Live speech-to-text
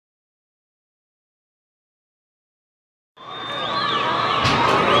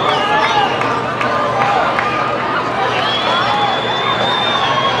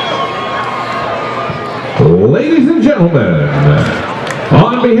Ladies and gentlemen,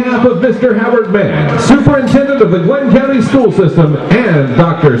 on behalf of Mr. Howard Mann, Superintendent of the Glynn County School System, and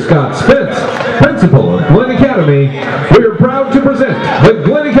Dr. Scott Spence, Principal of Glynn Academy, we are proud to present the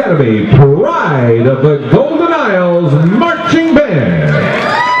Glynn Academy Pride of the Golden Isles Marching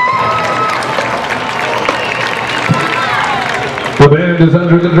Band. The band is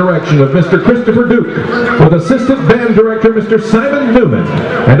under the direction of Mr. Christopher Duke, with Assistant Band Director Mr. Simon Newman,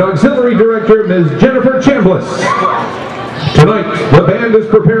 and Auxiliary Director Ms. Jennifer Chambliss. Tonight, the band is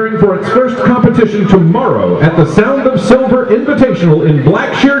preparing for its first competition tomorrow at the Sound of Silver Invitational in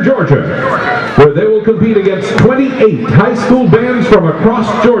Blackshear, Georgia, where they will compete against 28 high school bands from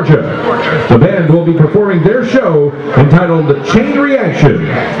across Georgia. The band will be performing their show entitled Chain Reaction,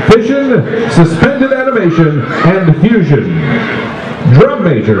 Fission, Suspended Animation, and Fusion. Drum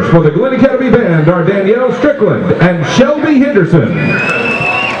majors for the Glynn Academy Band are Danielle Strickland and Shelby Henderson.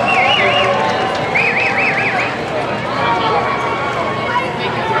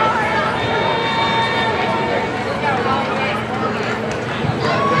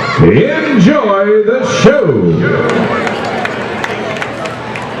 Enjoy the show.